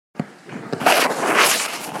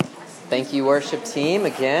Thank you, worship team,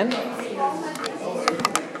 again.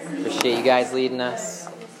 Appreciate you guys leading us.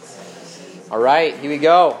 All right, here we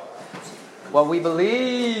go. What we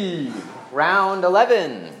believe. Round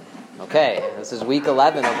 11. Okay, this is week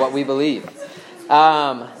 11 of what we believe.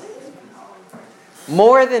 More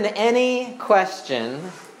than any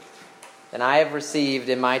question that I have received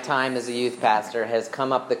in my time as a youth pastor has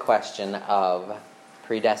come up the question of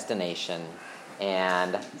predestination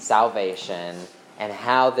and salvation and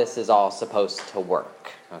how this is all supposed to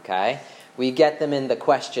work, okay? We get them in the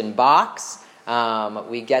question box,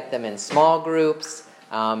 we get them in small groups,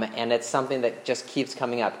 and it's something that just keeps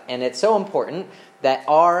coming up. And it's so important that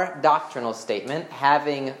our doctrinal statement,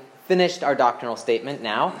 having finished our doctrinal statement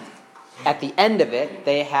now, at the end of it,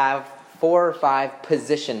 they have 4 or 5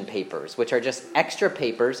 position papers, which are just extra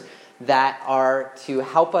papers that are to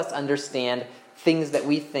help us understand things that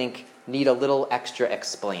we think need a little extra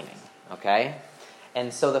explaining, okay?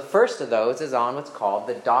 And so the first of those is on what's called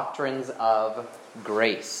the Doctrines of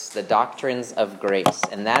Grace. The Doctrines of Grace.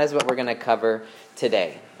 And that is what we're going to cover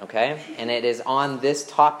today, okay? And it is on this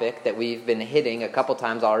topic that we've been hitting a couple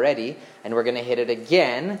times already, and we're going to hit it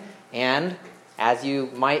again. And as you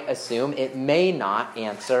might assume, it may not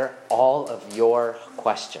answer all of your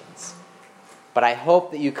questions. But I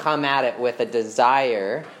hope that you come at it with a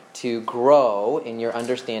desire to grow in your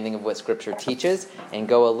understanding of what Scripture teaches and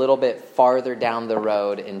go a little bit farther down the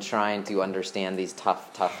road in trying to understand these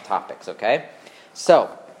tough topics, okay?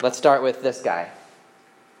 So, let's start with this guy.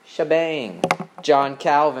 Shebang, John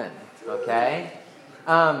Calvin, okay?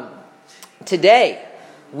 Today,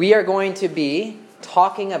 we are going to be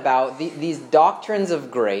talking about these doctrines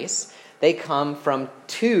of grace. They come from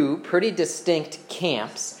 2 pretty distinct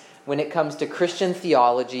camps when it comes to Christian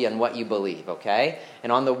theology and what you believe, okay?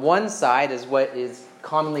 And on the one side is what is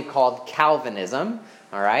commonly called Calvinism,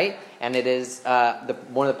 all right? And it is,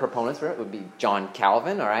 one of the proponents for it would be John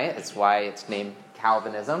Calvin, all right? That's why it's named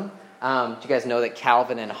Calvinism. Do you guys know that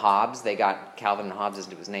Calvin and Hobbes, Calvin and Hobbes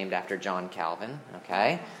was named after John Calvin,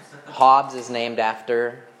 okay? Hobbes is named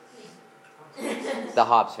after the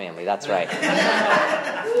Hobbes family, that's right.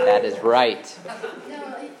 That is right.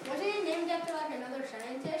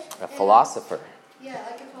 A philosopher. Yeah,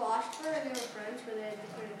 like a philosopher, and they were friends, but they had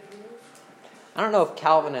different opinions. I don't know if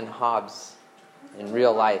Calvin and Hobbes in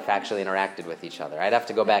real life actually interacted with each other. I'd have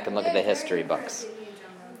to go back and look at the history books.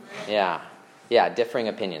 Yeah, differing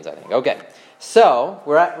opinions, I think. Okay, so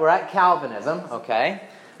we're at Calvinism, okay?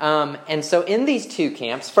 And so in these 2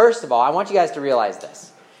 camps, first of all, I want you guys to realize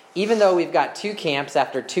this. Even though we've got 2 camps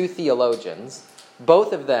after 2 theologians,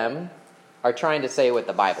 both of them are trying to say what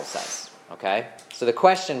the Bible says, okay? So the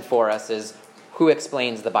question for us is, who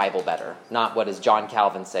explains the Bible better? Not what does John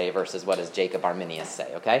Calvin say versus what does Jacob Arminius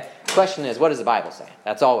say, okay? The question is, what does the Bible say?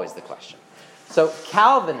 That's always the question. So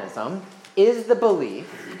Calvinism is the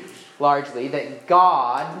belief, largely, that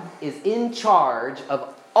God is in charge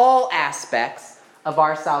of all aspects of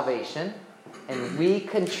our salvation, and we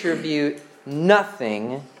contribute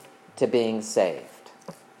nothing to being saved.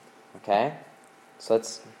 Okay? So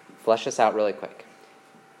let's flesh this out really quick.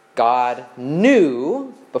 God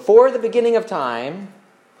knew, before the beginning of time,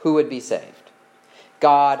 who would be saved.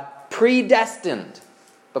 God predestined,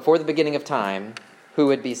 before the beginning of time, who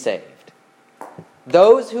would be saved.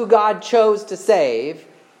 Those who God chose to save,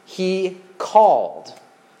 He called.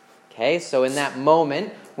 Okay, so in that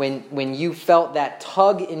moment, when you felt that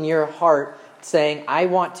tug in your heart saying, I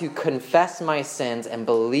want to confess my sins and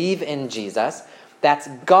believe in Jesus, that's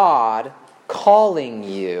God calling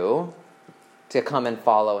you to come and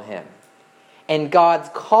follow Him. And God's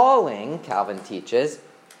calling, Calvin teaches,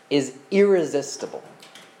 is irresistible.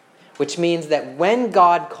 Which means that when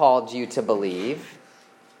God called you to believe,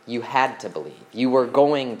 you had to believe. You were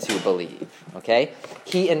going to believe. Okay?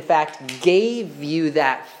 He, in fact, gave you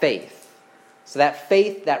that faith. So that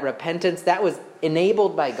faith, that repentance, that was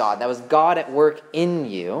enabled by God. That was God at work in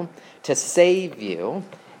you to save you.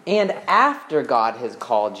 And after God has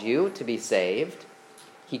called you to be saved,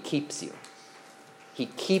 He keeps you. He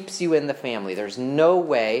keeps you in the family. There's no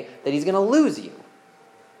way that He's going to lose you.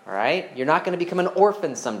 All right? You're not going to become an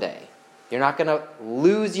orphan someday. You're not going to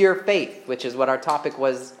lose your faith, which is what our topic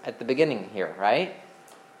was at the beginning here, right?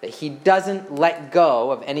 That He doesn't let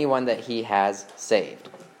go of anyone that He has saved.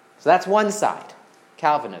 So that's one side,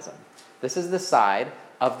 Calvinism. This is the side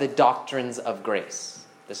of the doctrines of grace.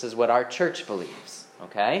 This is what our church believes,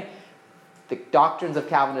 okay? The doctrines of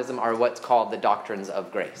Calvinism are what's called the doctrines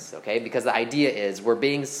of grace, okay? Because the idea is we're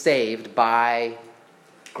being saved by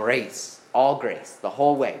grace, all grace, the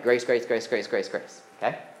whole way. Grace, grace, grace, grace, grace, grace,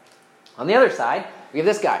 okay? On the other side, we have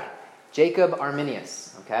this guy, Jacob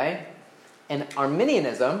Arminius, okay? And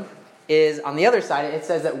Arminianism is, on the other side, it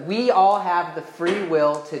says that we all have the free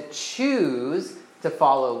will to choose to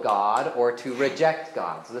follow God or to reject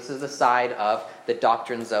God. So this is the side of the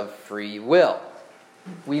doctrines of free will.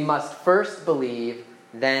 We must first believe,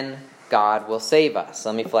 then God will save us.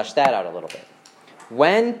 Let me flesh that out a little bit.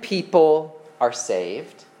 When people are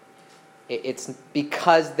saved, it's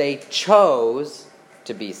because they chose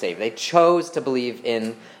to be saved. They chose to believe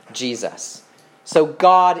in Jesus. So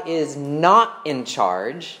God is not in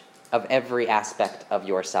charge of every aspect of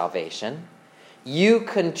your salvation. You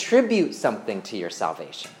contribute something to your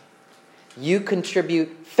salvation. You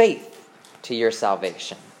contribute faith to your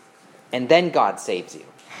salvation. And then God saves you.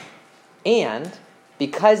 And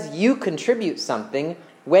because you contribute something,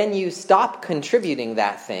 when you stop contributing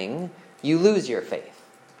that thing, you lose your faith.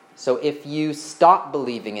 So if you stop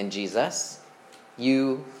believing in Jesus,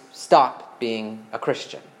 you stop being a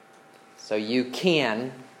Christian. So you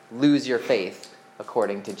can lose your faith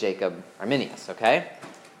according to Jacob Arminius, okay?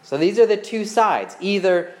 So these are the two sides.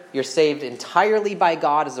 Either you're saved entirely by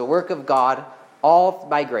God as a work of God, all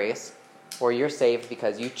by grace, or you're saved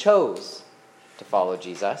because you chose to follow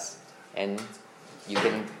Jesus, and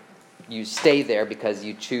you stay there because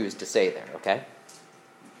you choose to stay there, okay?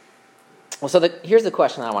 Well, so here's the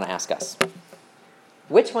question that I want to ask us.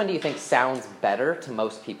 Which one do you think sounds better to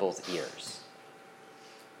most people's ears?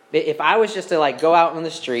 If I was just to go out on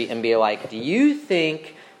the street and be like, do you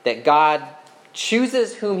think that God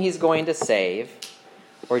chooses whom he's going to save,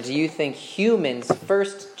 or do you think humans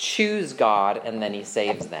first choose God and then he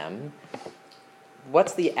saves them?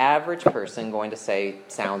 What's the average person going to say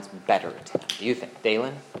sounds better to them? Do you think?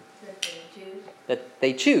 Dalen? That they choose. That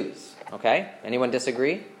they choose. Okay? Anyone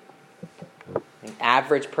disagree? An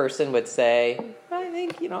average person would say, I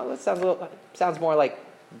think, that sounds more like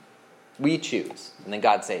we choose, and then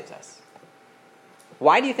God saves us.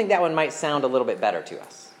 Why do you think that one might sound a little bit better to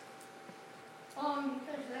us?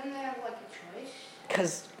 Because then they have a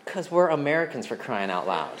choice. Because we're Americans, for crying out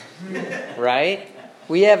loud. Right?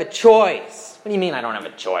 We have a choice. What do you mean I don't have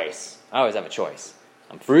a choice? I always have a choice.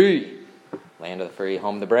 I'm free. Land of the free,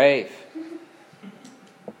 home of the brave.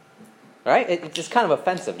 Right? It's just kind of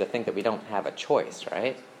offensive to think that we don't have a choice,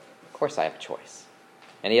 right? Of course I have a choice.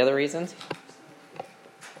 Any other reasons?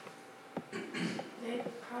 They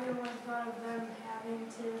probably would have thought of them having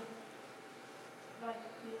to,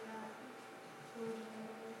 be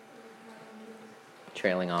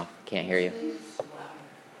Trailing off. Can't hear you.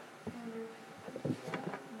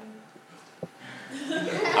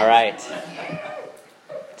 All right.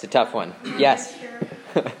 It's a tough one. Yes?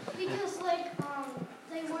 Because,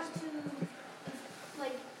 they want to,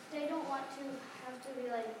 they don't want to have to be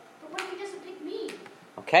but what if he doesn't pick me?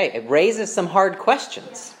 Okay, it raises some hard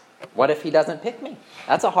questions. What if he doesn't pick me?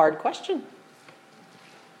 That's a hard question.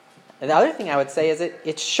 And the other thing I would say is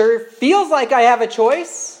it sure feels like I have a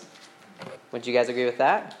choice. Would you guys agree with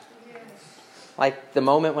that? Yes. Like the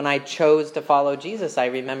moment when I chose to follow Jesus, I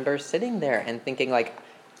remember sitting there and thinking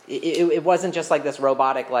it wasn't just like this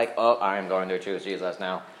robotic I'm going to choose Jesus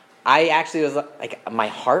now. I actually was my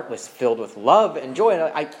heart was filled with love and joy.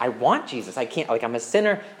 I want Jesus. I can't, I'm a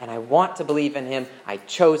sinner and I want to believe in him. I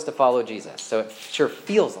chose to follow Jesus. So it sure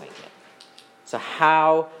feels like it. So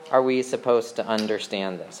how are we supposed to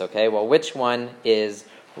understand this? Okay, well, which one is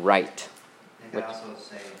right? You could also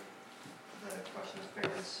say the question of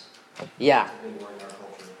fairness. Yeah. In our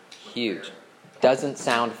culture. Huge. Fair. Doesn't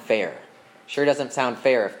sound fair. Sure doesn't sound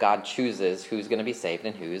fair if God chooses who's going to be saved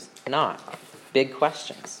and who's not. Big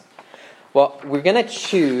questions. Well, we're going to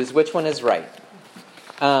choose which one is right.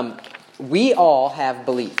 We all have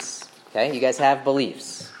beliefs. Okay, you guys have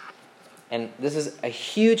beliefs. And this is a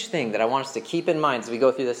huge thing that I want us to keep in mind as we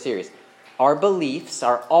go through this series. Our beliefs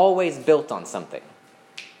are always built on something.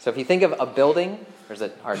 So if you think of a building, there's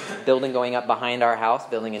our building going up behind our house,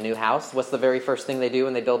 building a new house. What's the very first thing they do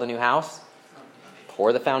when they build a new house?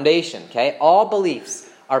 Pour the foundation, okay? All beliefs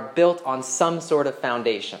are built on some sort of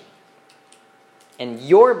foundation. And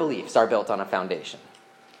your beliefs are built on a foundation.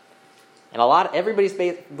 And everybody's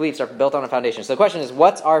beliefs are built on a foundation. So the question is,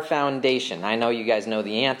 what's our foundation? I know you guys know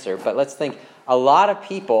the answer, but let's think. A lot of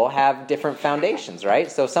people have different foundations, right?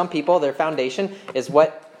 So some people, their foundation is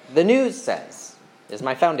what the news says, is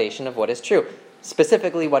my foundation of what is true.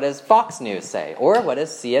 Specifically, what does Fox News say? Or what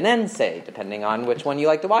does CNN say, depending on which one you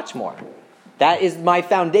like to watch more. That is my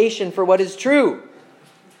foundation for what is true.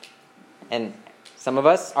 And some of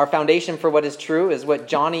us, our foundation for what is true is what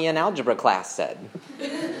Johnny in algebra class said.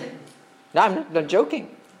 No, I'm not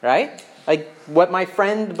joking, right? What my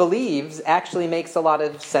friend believes actually makes a lot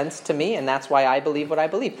of sense to me, and that's why I believe what I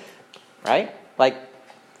believe, right?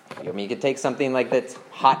 I mean, you could take something like that's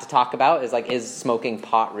hot to talk about, is smoking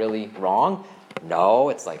pot really wrong? No,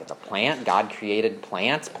 it's a plant. God created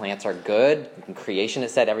plants. Plants are good. In creation, it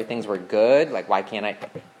said everything's were good. Why can't I?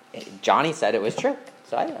 Johnny said it was true.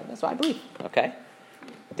 So that's what I believe. Okay?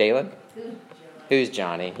 Dalen? Who's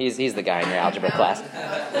Johnny? He's the guy in your algebra class.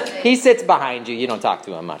 He sits behind you. You don't talk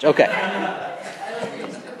to him much. Okay.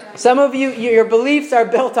 Some of you, your beliefs are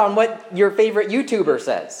built on what your favorite YouTuber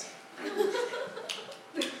says.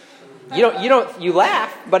 You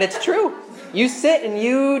laugh, but it's true. You sit and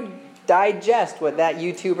you digest what that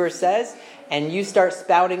YouTuber says, and you start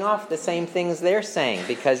spouting off the same things they're saying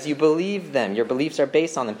because you believe them. Your beliefs are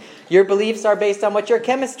based on them. Your beliefs are based on what your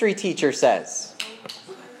chemistry teacher says.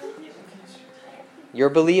 Your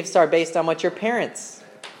beliefs are based on what your parents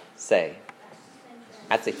say.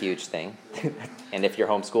 That's a huge thing. And if you're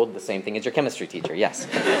homeschooled, the same thing as your chemistry teacher, yes.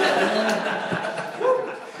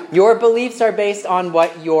 Your beliefs are based on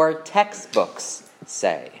what your textbooks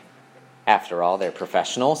say. After all, they're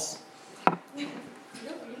professionals.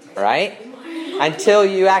 Right? Until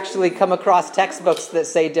you actually come across textbooks that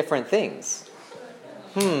say different things.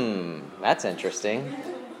 That's interesting.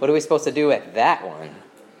 What are we supposed to do with that one?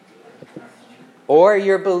 Or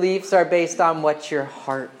your beliefs are based on what your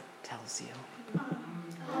heart tells you.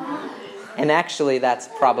 And actually, that's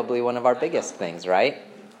probably one of our biggest things, right?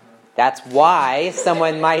 That's why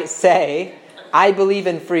someone might say, I believe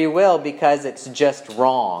in free will because it's just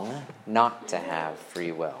wrong not to have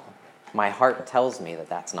free will. My heart tells me that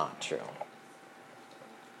that's not true.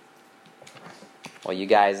 Well, you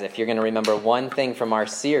guys, if you're going to remember one thing from our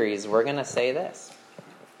series, we're going to say this.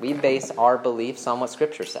 We base our beliefs on what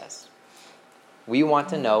Scripture says. We want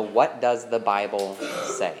to know, what does the Bible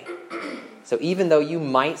say? So even though you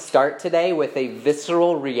might start today with a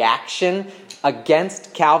visceral reaction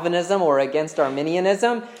against Calvinism or against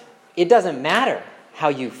Arminianism, it doesn't matter how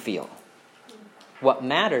you feel. What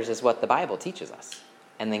matters is what the Bible teaches us,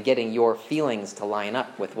 and then getting your feelings to line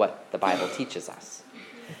up with what the Bible teaches us.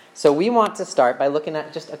 So we want to start by looking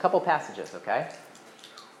at just a couple passages, okay?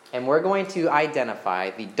 And we're going to identify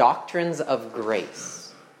the doctrines of grace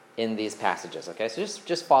in these passages, okay? So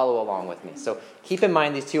just follow along with me. So keep in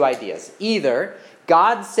mind these two ideas. Either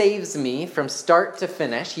God saves me from start to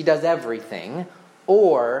finish, He does everything,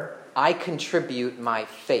 or I contribute my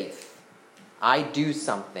faith. I do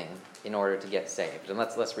something in order to get saved. And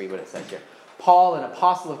let's read what it says here. Paul, an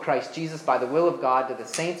apostle of Christ Jesus, by the will of God, to the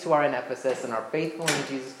saints who are in Ephesus and are faithful in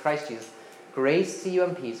Jesus Christ Jesus, grace to you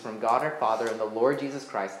and peace from God our Father and the Lord Jesus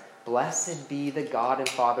Christ. Blessed be the God and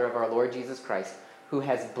Father of our Lord Jesus Christ, who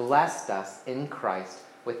has blessed us in Christ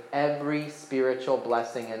with every spiritual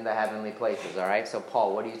blessing in the heavenly places. All right? So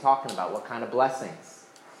Paul, what are you talking about? What kind of blessings?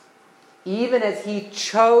 Even as He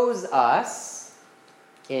chose us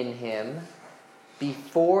in Him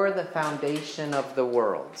before the foundation of the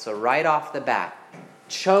world. So right off the bat,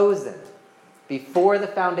 chosen before the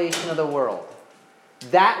foundation of the world,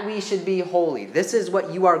 that we should be holy. This is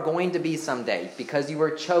what you are going to be someday because you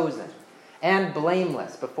were chosen, and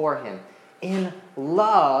blameless before Him. In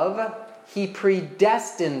love, He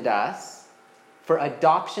predestined us for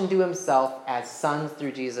adoption to Himself as sons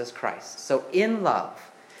through Jesus Christ. So in love,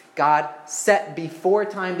 God set before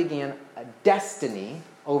time began a destiny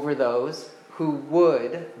over those who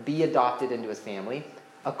would be adopted into His family,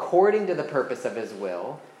 according to the purpose of His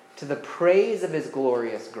will, to the praise of His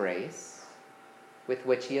glorious grace, with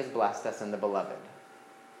which He has blessed us in the Beloved.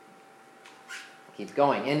 Keeps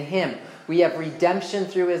going. In Him we have redemption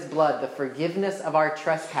through His blood, the forgiveness of our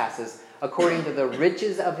trespasses, according to the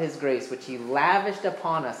riches of His grace, which He lavished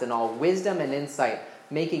upon us in all wisdom and insight,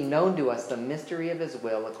 making known to us the mystery of His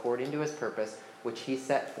will, according to His purpose, which He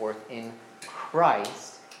set forth in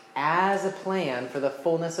Christ, as a plan for the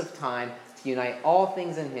fullness of time, to unite all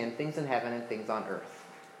things in Him, things in heaven and things on earth.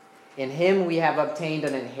 In Him we have obtained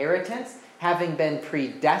an inheritance, having been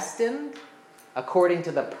predestined according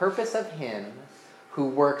to the purpose of Him who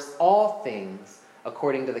works all things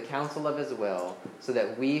according to the counsel of His will, so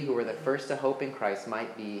that we who were the first to hope in Christ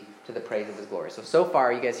might be to the praise of His glory. So far,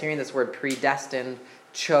 are you guys hearing this word predestined,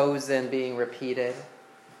 chosen being repeated?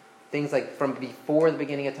 Things like from before the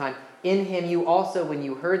beginning of time. In Him you also, when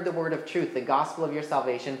you heard the word of truth, the gospel of your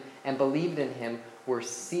salvation, and believed in Him, were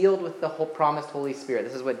sealed with the promised Holy Spirit.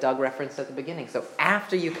 This is what Doug referenced at the beginning. So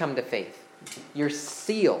after you come to faith, you're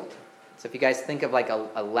sealed. So if you guys think of like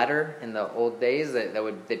a letter in the old days,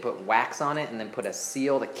 they put wax on it and then put a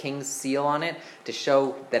seal, the king's seal on it, to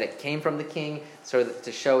show that it came from the king,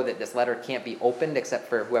 to show that this letter can't be opened except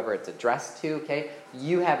for whoever it's addressed to, okay?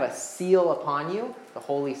 You have a seal upon you, the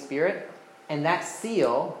Holy Spirit, and that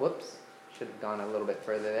seal, whoops, should have gone a little bit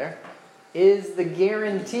further there. is the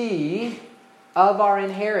guarantee of our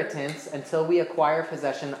inheritance until we acquire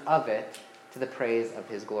possession of it to the praise of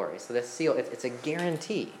his glory. So this seal, it's a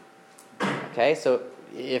guarantee. Okay, so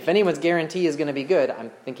if anyone's guarantee is going to be good,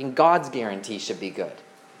 I'm thinking God's guarantee should be good.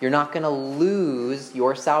 You're not going to lose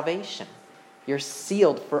your salvation. You're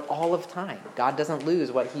sealed for all of time. God doesn't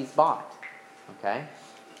lose what he's bought. Okay?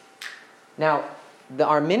 Now, the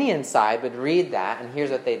Arminian side would read that, and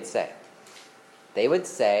here's what they'd say. They would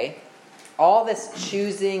say, all this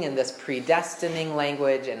choosing and this predestining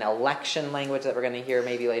language and election language that we're going to hear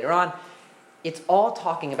maybe later on, it's all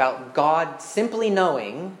talking about God simply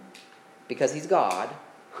knowing, because he's God,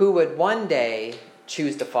 who would one day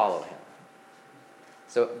choose to follow him.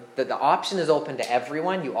 So the option is open to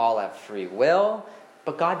everyone. You all have free will.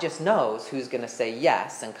 But God just knows who's going to say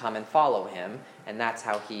yes and come and follow him. And that's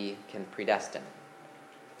how he can predestine.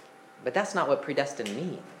 But that's not what predestine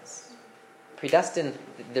means. Predestine,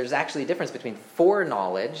 there's actually a difference between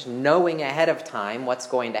foreknowledge, knowing ahead of time what's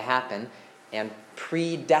going to happen, and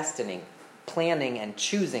predestining, planning and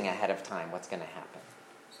choosing ahead of time what's going to happen.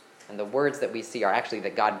 And the words that we see are actually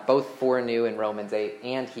that God both foreknew in Romans 8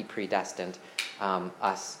 and he predestined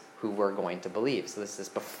us who we're going to believe. So this is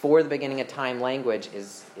before the beginning of time language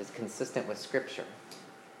is consistent with Scripture.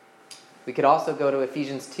 We could also go to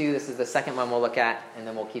Ephesians 2. This is the second one we'll look at, and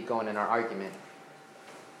then we'll keep going in our argument.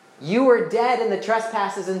 You were dead in the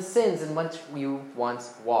trespasses and sins in which you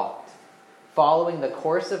once walked, following the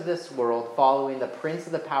course of this world, following the prince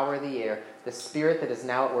of the power of the air, the spirit that is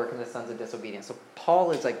now at work in the sons of disobedience. So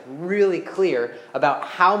Paul is really clear about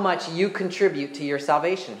how much you contribute to your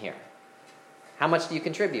salvation here. How much do you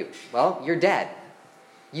contribute? Well, you're dead.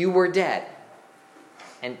 You were dead.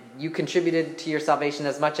 And you contributed to your salvation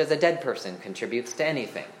as much as a dead person contributes to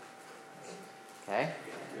anything. Okay?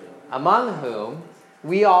 Among whom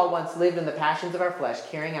we all once lived in the passions of our flesh,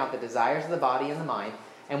 carrying out the desires of the body and the mind,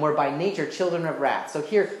 and were by nature children of wrath. So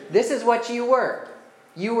here, this is what you were.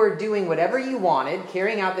 You were doing whatever you wanted,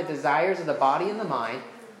 carrying out the desires of the body and the mind.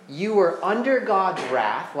 You were under God's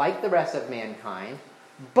wrath, like the rest of mankind.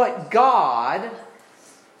 But God,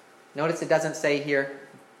 notice it doesn't say here,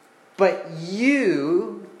 but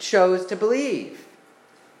you chose to believe.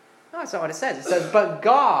 No, that's not what it says. It says, but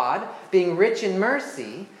God, being rich in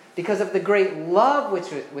mercy, because of the great love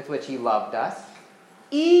with which he loved us,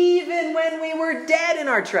 even when we were dead in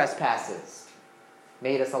our trespasses,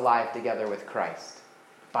 made us alive together with Christ.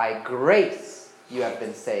 By grace you have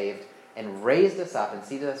been saved, and raised us up and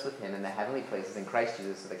seated us with him in the heavenly places in Christ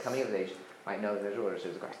Jesus, so the coming of the age might know that there's orders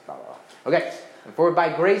of Christ. Blah, blah, blah. Okay. And for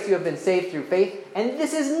by grace you have been saved through faith, and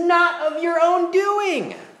this is not of your own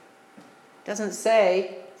doing. It doesn't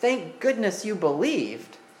say, thank goodness you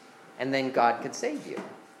believed, and then God could save you.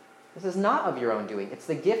 This is not of your own doing. It's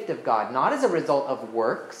the gift of God, not as a result of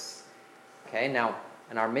works. Okay, now,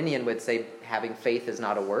 an Arminian would say having faith is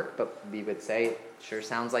not a work, but we would say, sure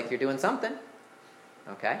sounds like you're doing something.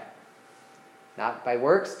 Okay? Not by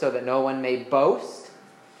works, so that no one may boast.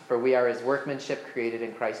 For we are his workmanship created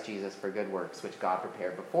in Christ Jesus for good works, which God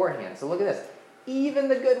prepared beforehand. So look at this. Even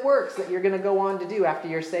the good works that you're going to go on to do after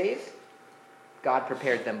you're saved, God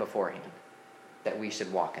prepared them beforehand, that we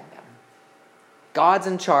should walk in them. God's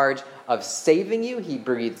in charge of saving you. He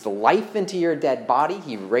breathes life into your dead body.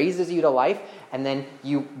 He raises you to life. And then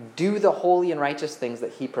you do the holy and righteous things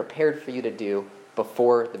that he prepared for you to do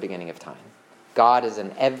before the beginning of time. God is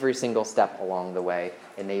in every single step along the way,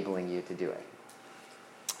 enabling you to do it.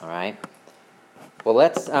 All right. Well,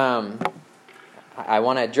 let's. I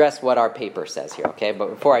want to address what our paper says here, okay? But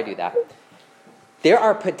before I do that, there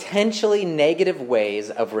are potentially negative ways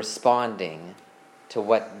of responding to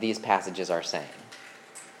what these passages are saying.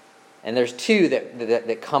 And there's two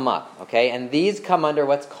that come up, okay? And these come under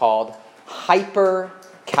what's called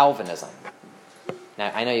hyper-Calvinism.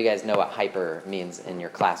 Now, I know you guys know what hyper means in your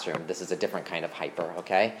classroom. This is a different kind of hyper,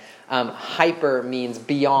 okay? Hyper means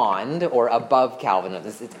beyond or above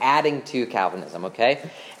Calvinism. It's adding to Calvinism, okay?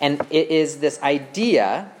 And it is this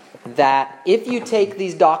idea that if you take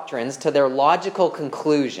these doctrines to their logical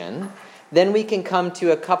conclusion, then we can come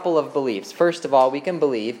to a couple of beliefs. First of all, we can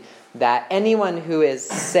believe that anyone who is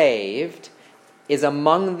saved is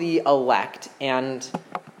among the elect and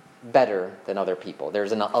better than other people.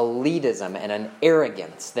 There's an elitism and an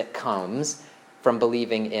arrogance that comes from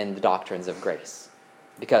believing in the doctrines of grace.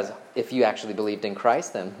 Because if you actually believed in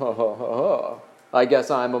Christ, then, I guess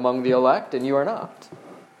I'm among the elect and you are not.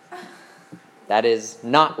 That is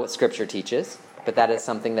not what Scripture teaches, but that is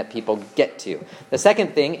something that people get to. The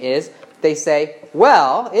second thing is they say,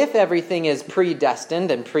 well, if everything is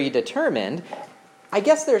predestined and predetermined, I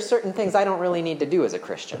guess there's certain things I don't really need to do as a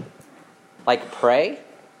Christian. Like pray.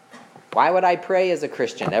 Why would I pray as a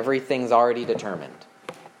Christian? Everything's already determined.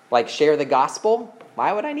 Like share the gospel?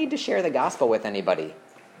 Why would I need to share the gospel with anybody?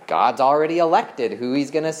 God's already elected who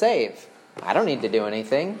he's going to save. I don't need to do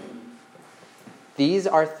anything. These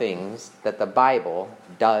are things that the Bible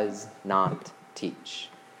does not teach.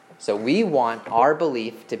 So we want our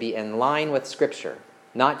belief to be in line with Scripture,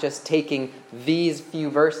 not just taking these few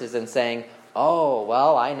verses and saying, oh,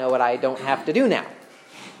 well, I know what I don't have to do now.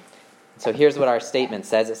 So here's what our statement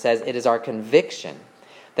says. It says, it is our conviction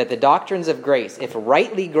that the doctrines of grace, if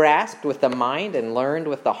rightly grasped with the mind and learned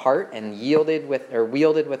with the heart and wielded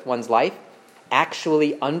with one's life,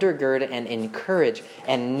 actually undergird and encourage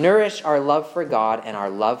and nourish our love for God and our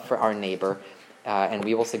love for our neighbor. And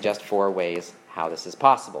we will suggest 4 ways how this is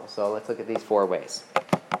possible. So let's look at these 4 ways.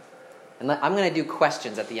 And I'm going to do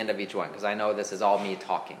questions at the end of each one because I know this is all me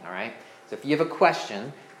talking, all right? So if you have a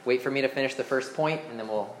question, wait for me to finish the first point, and then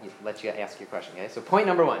we'll let you ask your question, okay? So point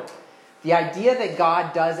number 1. The idea that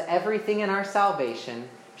God does everything in our salvation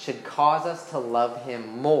should cause us to love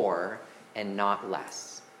him more and not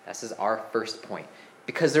less. This is our first point.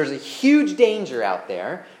 Because there's a huge danger out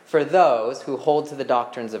there for those who hold to the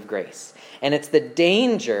doctrines of grace. And it's the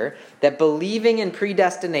danger that believing in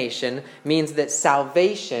predestination means that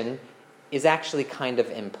salvation is actually kind of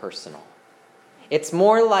impersonal. It's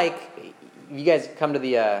more like, you guys come to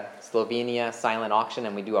the Slovenia silent auction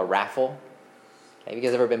and we do a raffle. Have you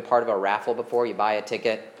guys ever been part of a raffle before? You buy a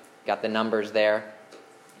ticket, got the numbers there.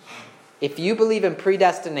 If you believe in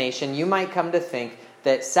predestination, you might come to think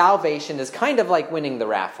that salvation is kind of like winning the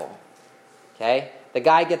raffle. Okay? The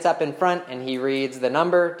guy gets up in front and he reads the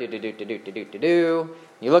number, do-do-do-do-do-do-do-do.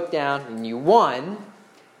 You look down and you won.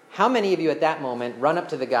 How many of you at that moment run up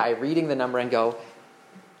to the guy reading the number and go,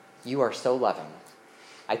 you are so loving.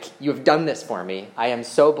 You have done this for me. I am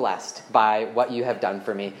so blessed by what you have done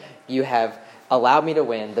for me. You have allowed me to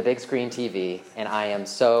win the big screen TV, and I am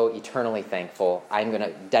so eternally thankful. I'm going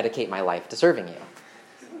to dedicate my life to serving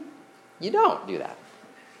you. You don't do that.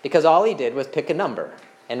 Because all he did was pick a number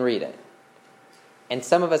and read it. And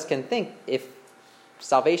some of us can think if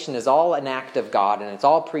salvation is all an act of God and it's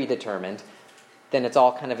all predetermined, then it's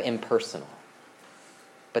all kind of impersonal.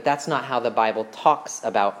 But that's not how the Bible talks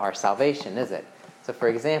about our salvation, is it? So for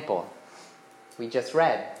example, we just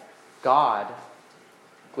read, God,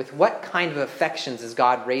 with what kind of affections is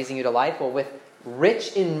God raising you to life? Well, with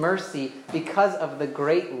rich in mercy because of the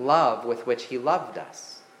great love with which he loved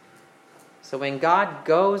us. So when God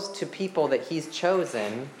goes to people that he's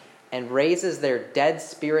chosen and raises their dead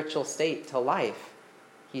spiritual state to life,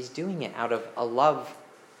 he's doing it out of a love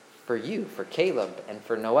for you, for Caleb, and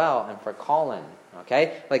for Noel, and for Colin.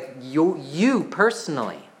 Okay? Like you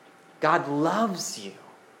personally. God loves you.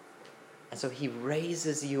 And so he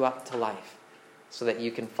raises you up to life so that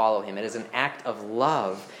you can follow him. It is an act of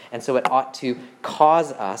love. And so it ought to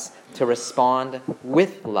cause us to respond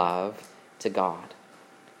with love to God.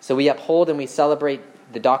 So we uphold and we celebrate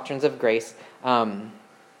the doctrines of grace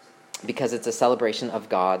because it's a celebration of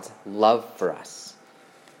God's love for us.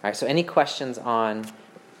 All right, so any questions on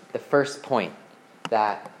the first point,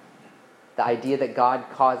 that the idea that God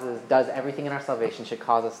does everything in our salvation should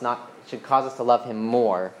cause us to love him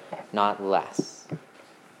more, not less.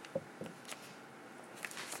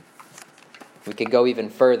 We could go even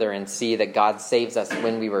further and see that God saves us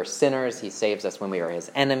when we were sinners. He saves us when we were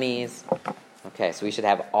his enemies. Okay, so we should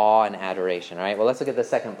have awe and adoration. All right, well, let's look at the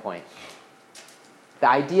second point. The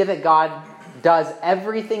idea that God does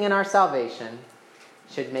everything in our salvation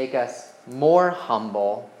should make us more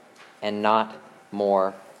humble and not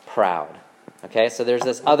more proud. Okay, so there's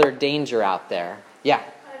this other danger out there. Yeah. I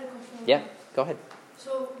had a question. Yeah, go ahead.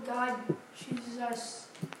 So God chooses us,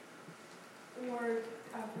 or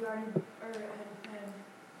have we already been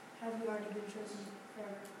chosen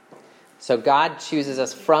forever? So God chooses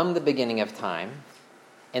us from the beginning of time.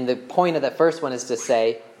 And the point of the first one is to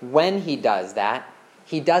say, when he does that,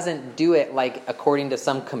 he doesn't do it like according to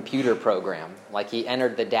some computer program. Like he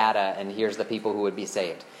entered the data and here's the people who would be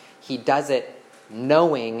saved. He does it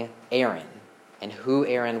knowing Aaron and who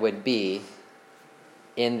Aaron would be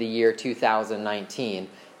in the year 2019.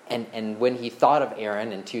 And when he thought of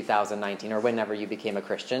Aaron in 2019, or whenever you became a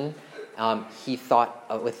Christian, he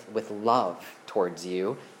thought with love towards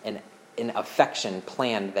you and in affection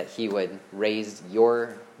planned that he would raise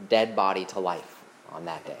your dead body to life on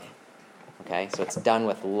that day. Okay? So it's done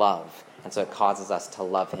with love. And so it causes us to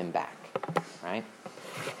love him back. Right?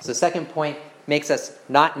 So second point makes us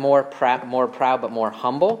not more proud, but more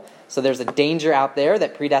humble. So there's a danger out there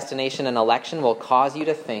that predestination and election will cause you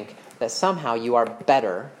to think that somehow you are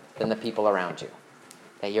better than the people around you.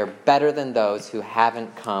 That you're better than those who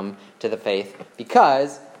haven't come to the faith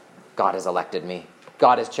because God has elected me.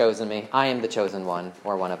 God has chosen me. I am the chosen one,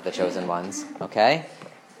 or one of the chosen ones. Okay?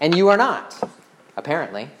 And you are not,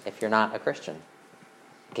 apparently, if you're not a Christian.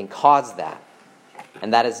 It can cause that.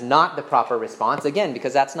 And that is not the proper response, again,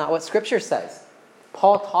 because that's not what Scripture says.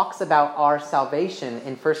 Paul talks about our salvation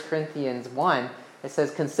in 1 Corinthians 1. It says,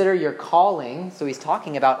 consider your calling. So he's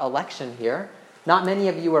talking about election here. Not many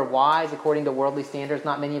of you are wise according to worldly standards.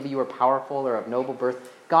 Not many of you are powerful or of noble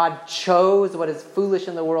birth. God chose what is foolish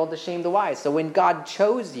in the world to shame the wise. So when God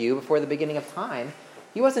chose you before the beginning of time,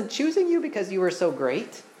 he wasn't choosing you because you were so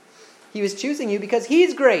great. He was choosing you because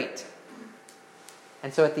he's great.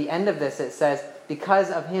 And so at the end of this it says, because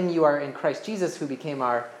of him you are in Christ Jesus, who became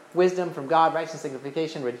our wisdom from God, righteousness,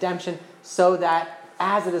 sanctification, redemption, so that,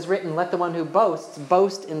 as it is written, let the one who boasts,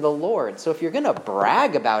 boast in the Lord. So if you're going to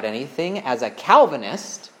brag about anything as a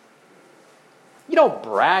Calvinist, you don't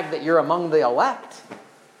brag that you're among the elect.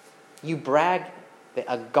 You brag that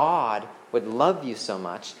a God would love you so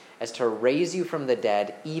much as to raise you from the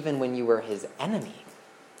dead even when you were his enemy.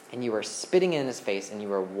 And you were spitting in his face and you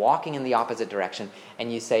were walking in the opposite direction.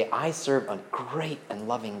 And you say, I serve a great and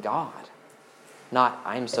loving God. Not,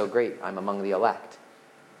 I'm so great, I'm among the elect.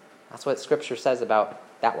 That's what Scripture says about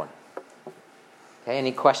that one. Okay,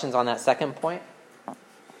 any questions on that second point?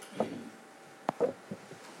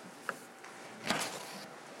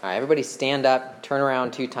 All right, everybody stand up, turn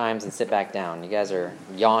around 2 times, and sit back down. You guys are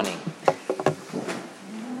yawning.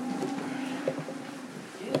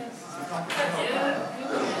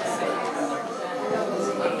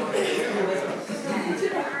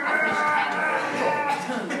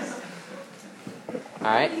 All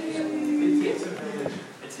right.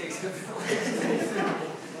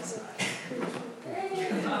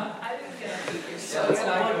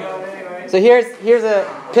 So here's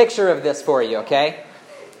a picture of this for you, okay?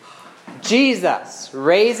 Jesus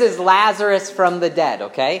raises Lazarus from the dead,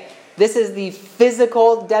 okay? This is the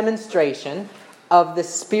physical demonstration of the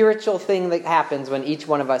spiritual thing that happens when each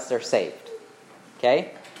one of us are saved.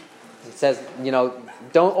 Okay? It says,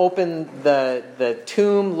 don't open the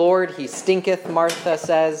tomb, Lord, he stinketh, Martha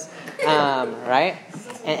says. Right?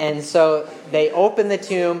 And so they open the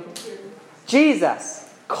tomb. Jesus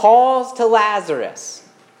calls to Lazarus.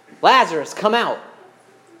 Lazarus, come out.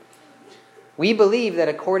 We believe that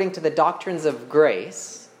according to the doctrines of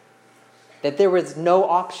grace, that there was no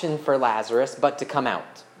option for Lazarus but to come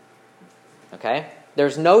out. Okay?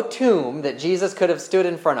 There's no tomb that Jesus could have stood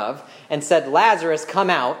in front of and said, Lazarus,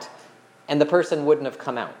 come out, and the person wouldn't have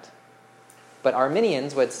come out. But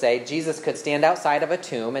Arminians would say Jesus could stand outside of a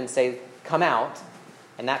tomb and say, come out,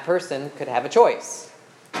 and that person could have a choice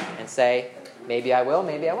and say, maybe I will,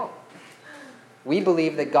 maybe I won't. We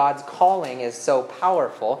believe that God's calling is so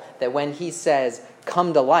powerful that when he says,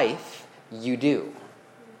 come to life, you do.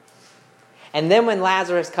 And then when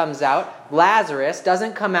Lazarus comes out, Lazarus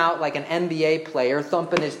doesn't come out like an NBA player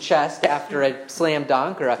thumping his chest after a slam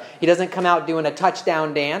dunk, or he doesn't come out doing a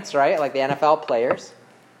touchdown dance, right, like the NFL players,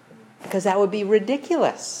 because that would be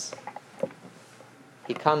ridiculous.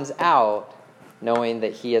 He comes out knowing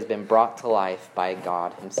that he has been brought to life by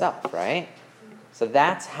God himself, right? So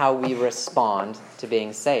that's how we respond to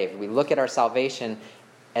being saved. We look at our salvation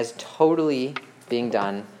as totally being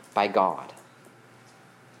done by God.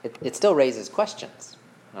 It still raises questions,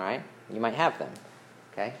 all right? You might have them,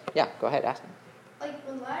 okay? Yeah, go ahead, ask me. Like,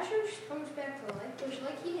 when Lazarus comes back to life, was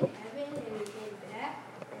like he in heaven and he came back,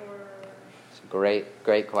 or? It's a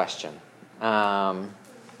great question.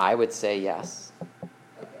 I would say yes.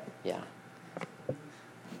 Okay. Yeah.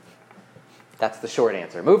 That's the short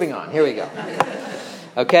answer. Moving on. Here we go.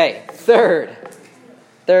 Okay, third.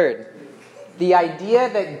 The idea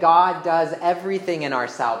that God does everything in our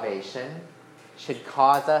salvation should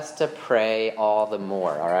cause us to pray all the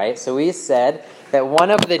more, all right? So we said that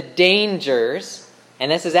one of the dangers,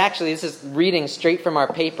 and this is reading straight from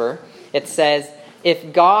our paper, it says,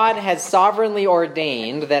 if God has sovereignly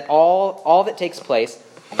ordained that all that takes place,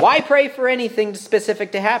 why pray for anything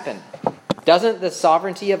specific to happen? Doesn't the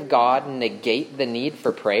sovereignty of God negate the need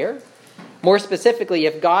for prayer? More specifically,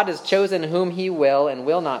 if God has chosen whom he will and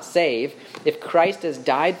will not save, if Christ has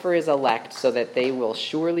died for his elect so that they will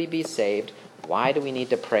surely be saved, why do we need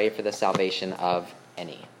to pray for the salvation of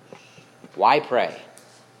any? Why pray?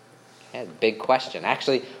 Okay, big question.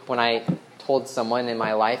 Actually, when I told someone in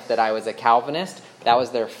my life that I was a Calvinist, that was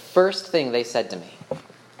their first thing they said to me.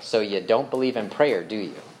 So you don't believe in prayer, do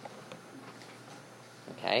you?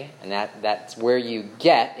 Okay, and that's where you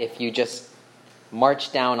get if you just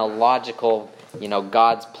march down a logical,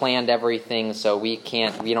 God's planned everything, so we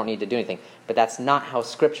don't need to do anything. But that's not how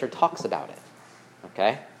Scripture talks about it.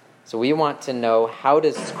 Okay? So we want to know, how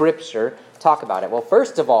does Scripture talk about it. Well,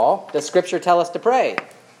 first of all, does Scripture tell us to pray?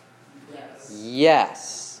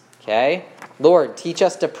 Yes. Okay. Lord, teach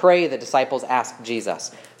us to pray, the disciples asked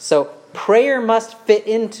Jesus. So prayer must fit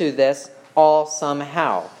into this all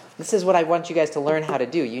somehow. This is what I want you guys to learn how to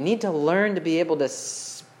do. You need to learn to be able to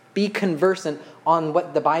be conversant on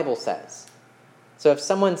what the Bible says. So if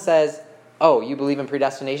someone says, oh, you believe in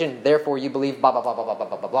predestination, therefore you believe blah, blah, blah, blah, blah, blah,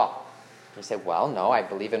 blah, blah, blah. You say, well, no, I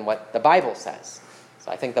believe in what the Bible says.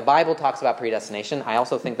 So I think the Bible talks about predestination. I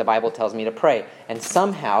also think the Bible tells me to pray. And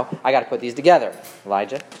somehow, I got to put these together.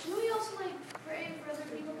 Elijah? Can we also pray for other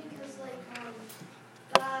people because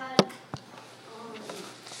God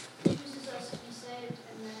chooses us to be saved,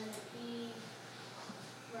 and then He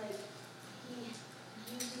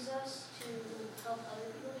uses us to help other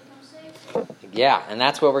people become saved? Yeah, and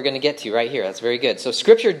that's what we're going to get to right here. That's very good. So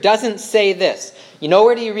Scripture doesn't say this. You know,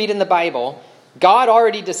 where do you read in the Bible? God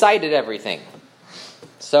already decided everything.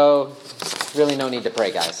 So, really no need to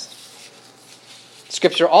pray, guys.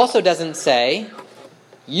 Scripture also doesn't say,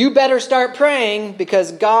 you better start praying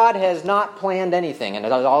because God has not planned anything. And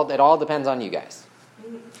it all depends on you guys.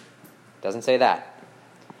 It doesn't say that.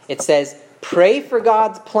 It says, pray for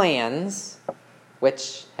God's plans,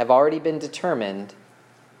 which have already been determined,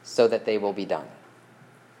 so that they will be done.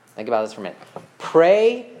 Think about this for a minute.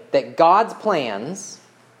 Pray that God's plans,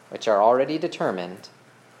 which are already determined,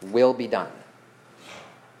 will be done.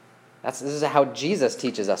 This is how Jesus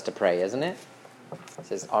teaches us to pray, isn't it? It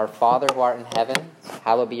says, Our Father who art in heaven,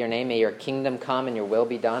 hallowed be your name. May your kingdom come and your will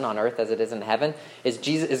be done on earth as it is in heaven.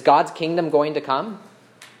 Is God's kingdom going to come?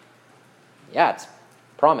 Yeah, it's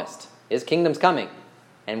promised. His kingdom's coming.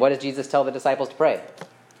 And what does Jesus tell the disciples to pray?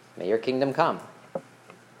 May your kingdom come.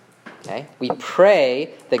 Okay? We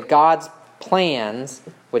pray that God's plans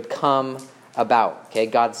would come about. Okay?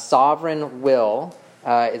 God's sovereign will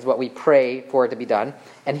is what we pray for it to be done.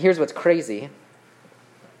 And here's what's crazy.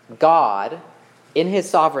 God, in His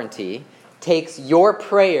sovereignty, takes your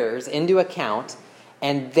prayers into account,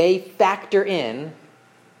 and they factor in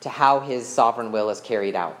to how His sovereign will is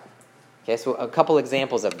carried out. Okay, so a couple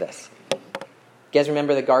examples of this. You guys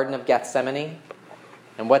remember the Garden of Gethsemane?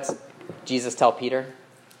 And what's Jesus tell Peter?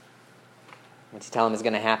 What's He tell him is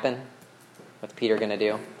going to happen? What's Peter going to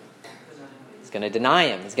do? He's going to deny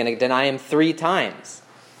Him. He's going to deny Him 3 times.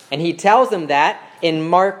 And He tells him that in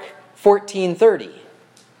Mark 14:30.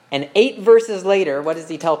 And 8 verses later, what does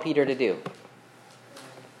He tell Peter to do?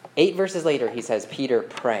 8 verses later, He says, Peter,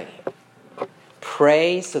 pray.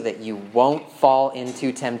 Pray so that you won't fall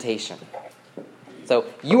into temptation. So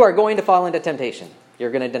you are going to fall into temptation.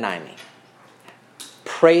 You're going to deny me.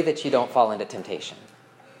 Pray that you don't fall into temptation.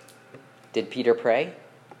 Did Peter pray?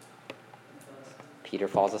 Peter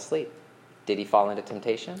falls asleep. Did he fall into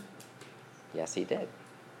temptation? Yes, he did.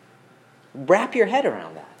 Wrap your head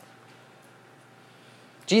around that.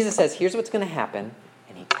 Jesus says, here's what's going to happen,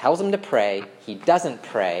 and He tells him to pray. He doesn't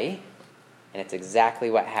pray, and it's exactly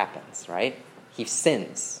what happens, right? He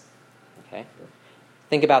sins. Okay?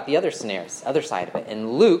 Think about the other snares, other side of it.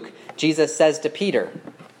 In Luke, Jesus says to Peter,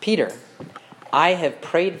 Peter, I have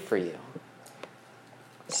prayed for you.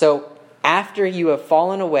 So after you have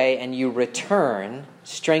fallen away and you return,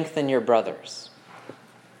 strengthen your brothers.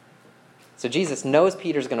 So Jesus knows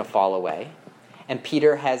Peter's going to fall away. And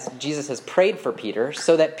Jesus has prayed for Peter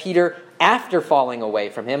so that Peter, after falling away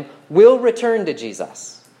from Him, will return to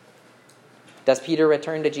Jesus. Does Peter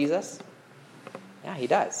return to Jesus? Yeah, he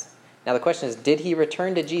does. Now the question is, did he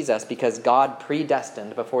return to Jesus because God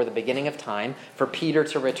predestined before the beginning of time for Peter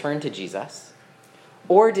to return to Jesus?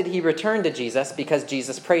 Or did he return to Jesus because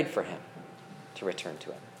Jesus prayed for him to return to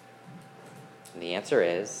Him? And the answer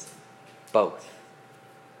is both.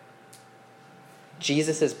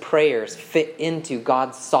 Jesus' prayers fit into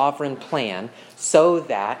God's sovereign plan so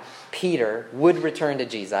that Peter would return to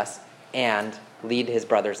Jesus and lead his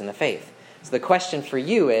brothers in the faith. So the question for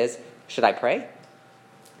you is, should I pray?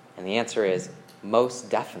 And the answer is,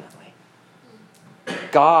 most definitely.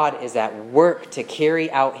 God is at work to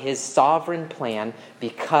carry out His sovereign plan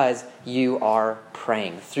because you are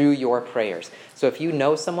praying through your prayers. So if you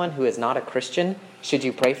know someone who is not a Christian, should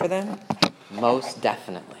you pray for them? Most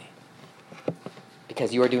definitely.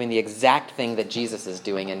 Because you are doing the exact thing that Jesus is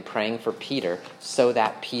doing in praying for Peter so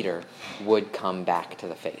that Peter would come back to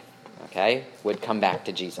the faith. Okay? Would come back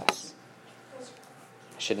to Jesus.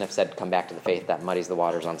 I shouldn't have said come back to the faith. That muddies the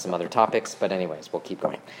waters on some other topics. But anyways, we'll keep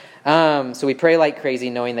going. So we pray like crazy,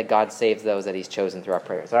 knowing that God saves those that He's chosen through our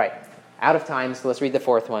prayers. All right. Out of time, so let's read the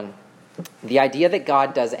 4th one. The idea that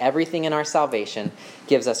God does everything in our salvation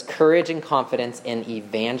gives us courage and confidence in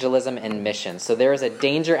evangelism and mission. So there is a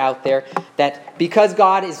danger out there that because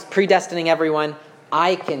God is predestining everyone,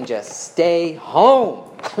 I can just stay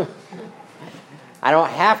home. I don't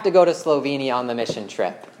have to go to Slovenia on the mission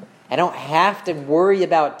trip. I don't have to worry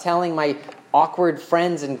about telling my awkward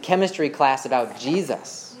friends in chemistry class about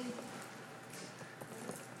Jesus.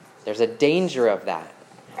 There's a danger of that.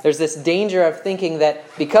 There's this danger of thinking that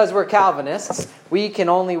because we're Calvinists,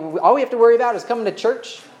 all we have to worry about is coming to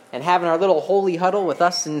church and having our little holy huddle with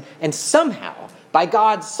us, and somehow, by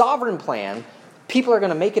God's sovereign plan, people are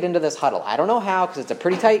going to make it into this huddle. I don't know how, because it's a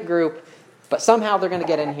pretty tight group, but somehow they're going to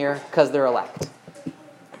get in here because they're elect.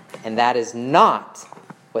 And that is not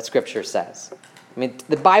what Scripture says. I mean,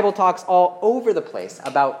 the Bible talks all over the place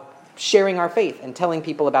about sharing our faith and telling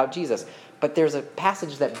people about Jesus. But there's a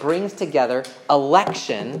passage that brings together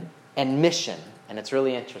election and mission, and it's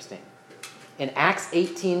really interesting. In Acts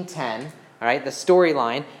 18:10, all right, the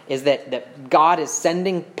storyline is that God is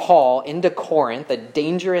sending Paul into Corinth, a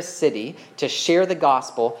dangerous city, to share the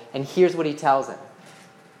gospel, and here's what he tells him.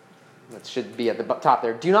 It should be at the top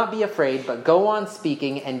there. Do not be afraid, but go on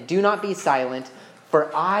speaking, and do not be silent,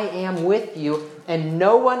 for I am with you, and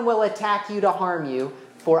no one will attack you to harm you,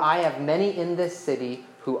 for I have many in this city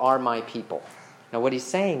who are my people. Now what he's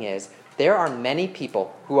saying is, there are many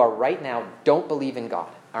people who are right now don't believe in God,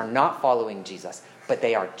 are not following Jesus, but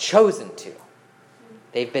they are chosen to.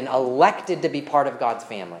 They've been elected to be part of God's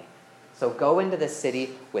family. So go into the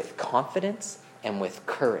city with confidence and with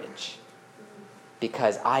courage,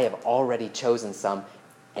 because I have already chosen some,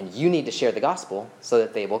 and you need to share the gospel so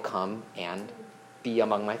that they will come and be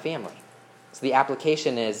among my family. So the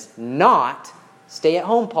application is not, stay at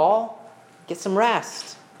home, Paul. Get some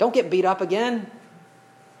rest. Don't get beat up again.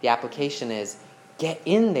 The application is, get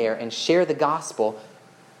in there and share the gospel,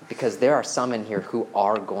 because there are some in here who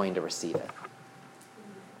are going to receive it.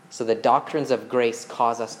 So the doctrines of grace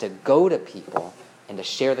cause us to go to people and to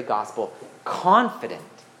share the gospel, confident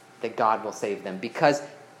that God will save them, because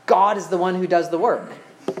God is the one who does the work,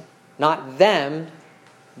 not them.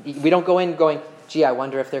 We don't go in going, gee, I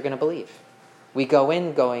wonder if they're going to believe. We go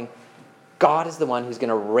in going, God is the one who's going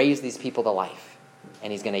to raise these people to life,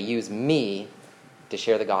 and he's going to use me to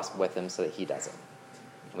share the gospel with them so that he does it.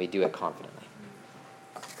 And we do it confidently.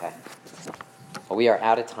 Okay. Well, we are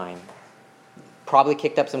out of time. Probably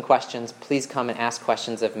kicked up some questions. Please come and ask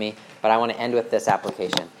questions of me, but I want to end with this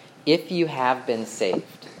application. If you have been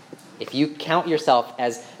saved, if you count yourself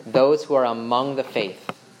as those who are among the faith,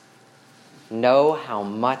 know how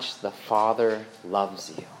much the Father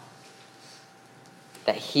loves you.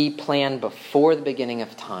 That he planned before the beginning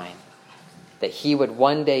of time, that he would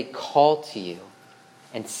one day call to you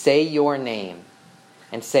and say your name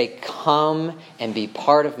and say, come and be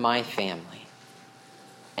part of my family.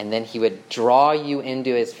 And then he would draw you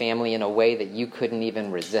into his family in a way that you couldn't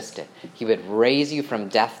even resist it. He would raise you from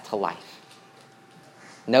death to life.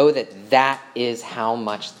 Know that that is how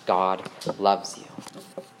much God loves you.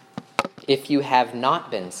 If you have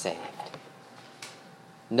not been saved,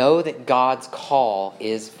 know that God's call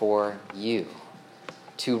is for you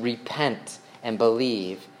to repent and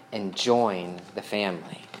believe and join the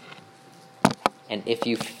family. And if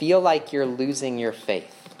you feel like you're losing your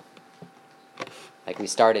faith, like we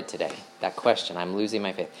started today, that question, I'm losing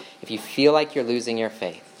my faith. If you feel like you're losing your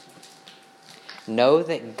faith, know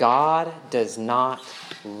that God does not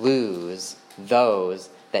lose those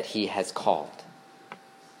that he has called.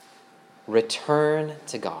 Return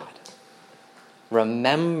to God.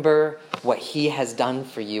 Remember what he has done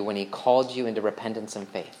for you when he called you into repentance and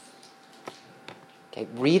faith. Okay,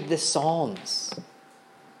 read the Psalms.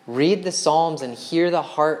 Read the Psalms and hear the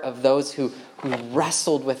heart of those who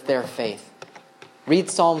wrestled with their faith. Read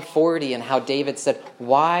Psalm 40 and how David said,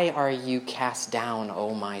 why are you cast down,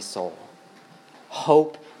 O my soul?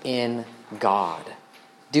 Hope in God.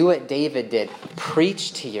 Do what David did.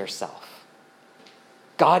 Preach to yourself.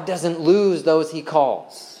 God doesn't lose those he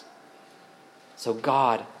calls. So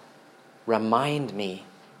God, remind me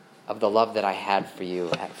of the love that I had for you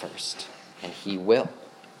at first. And he will,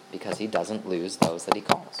 because he doesn't lose those that he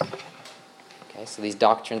calls. Okay, so these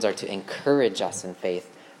doctrines are to encourage us in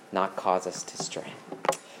faith, not cause us to stray.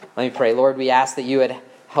 Let me pray. Lord, we ask that you would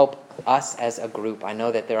help us as a group. I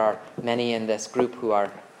know that there are many in this group who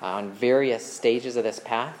are on various stages of this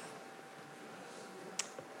path.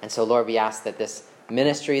 And so, Lord, we ask that this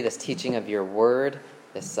ministry, this teaching of your word,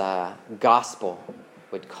 this gospel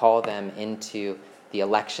would call them into the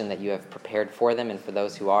election that you have prepared for them, and for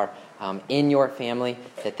those who are in your family,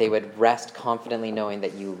 that they would rest confidently knowing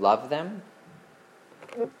that you love them,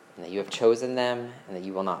 and that you have chosen them, and that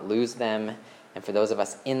you will not lose them. And for those of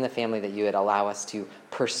us in the family, that you would allow us to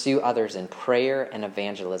pursue others in prayer and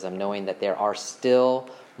evangelism, knowing that there are still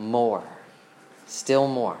more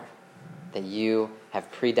that you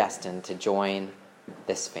have predestined to join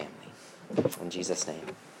this family. In Jesus' name,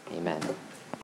 amen.